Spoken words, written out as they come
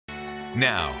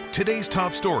Now, today's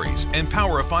top stories and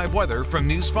Power of 5 weather from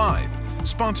News 5.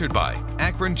 Sponsored by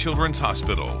Akron Children's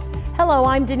Hospital. Hello,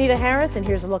 I'm Danita Harris, and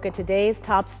here's a look at today's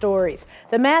top stories.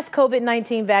 The mass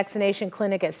COVID-19 vaccination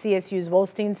clinic at CSU's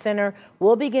Wolstein Center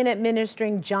will begin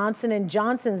administering Johnson &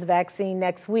 Johnson's vaccine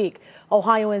next week.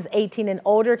 Ohioans 18 and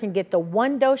older can get the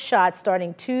one-dose shot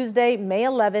starting Tuesday, May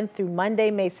 11th through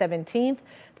Monday, May 17th.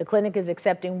 The clinic is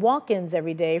accepting walk-ins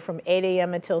every day from 8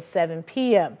 a.m. until 7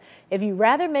 p.m. If you'd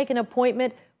rather make an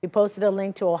appointment, we posted a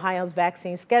link to Ohio's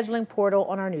vaccine scheduling portal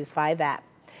on our News 5 app.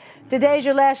 Today's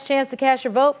your last chance to cast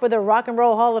your vote for the Rock and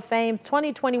Roll Hall of Fame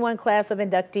 2021 class of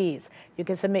inductees. You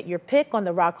can submit your pick on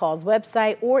the Rock Hall's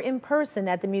website or in person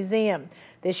at the museum.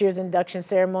 This year's induction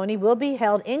ceremony will be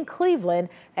held in Cleveland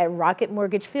at Rocket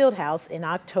Mortgage Fieldhouse in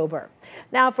October.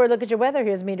 Now for a look at your weather,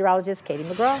 here's meteorologist Katie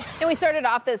McGraw. And we started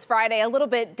off this Friday a little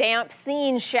bit damp,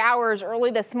 seeing showers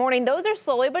early this morning. Those are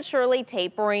slowly but surely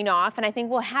tapering off, and I think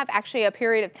we'll have actually a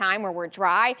period of time where we're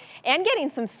dry and getting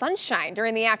some sunshine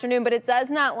during the afternoon, but it does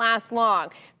not last long.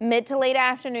 Mid to late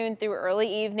afternoon through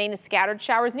early evening, scattered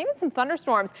showers and even some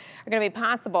thunderstorms are going to be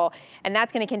possible, and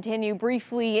that's going to continue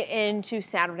briefly into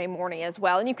Saturday morning as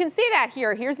well. And you can see that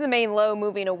here. Here's the main low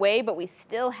moving away, but we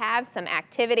still have some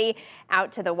activity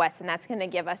out to the west, and that's going to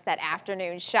give us that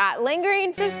afternoon shot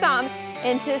lingering for some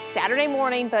into Saturday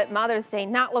morning, but Mother's Day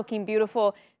not looking beautiful.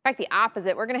 In fact, the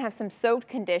opposite. We're going to have some soaked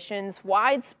conditions,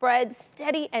 widespread,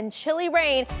 steady and chilly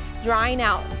rain drying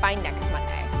out by next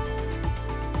Monday.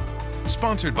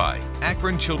 Sponsored by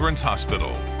Akron Children's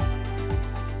Hospital.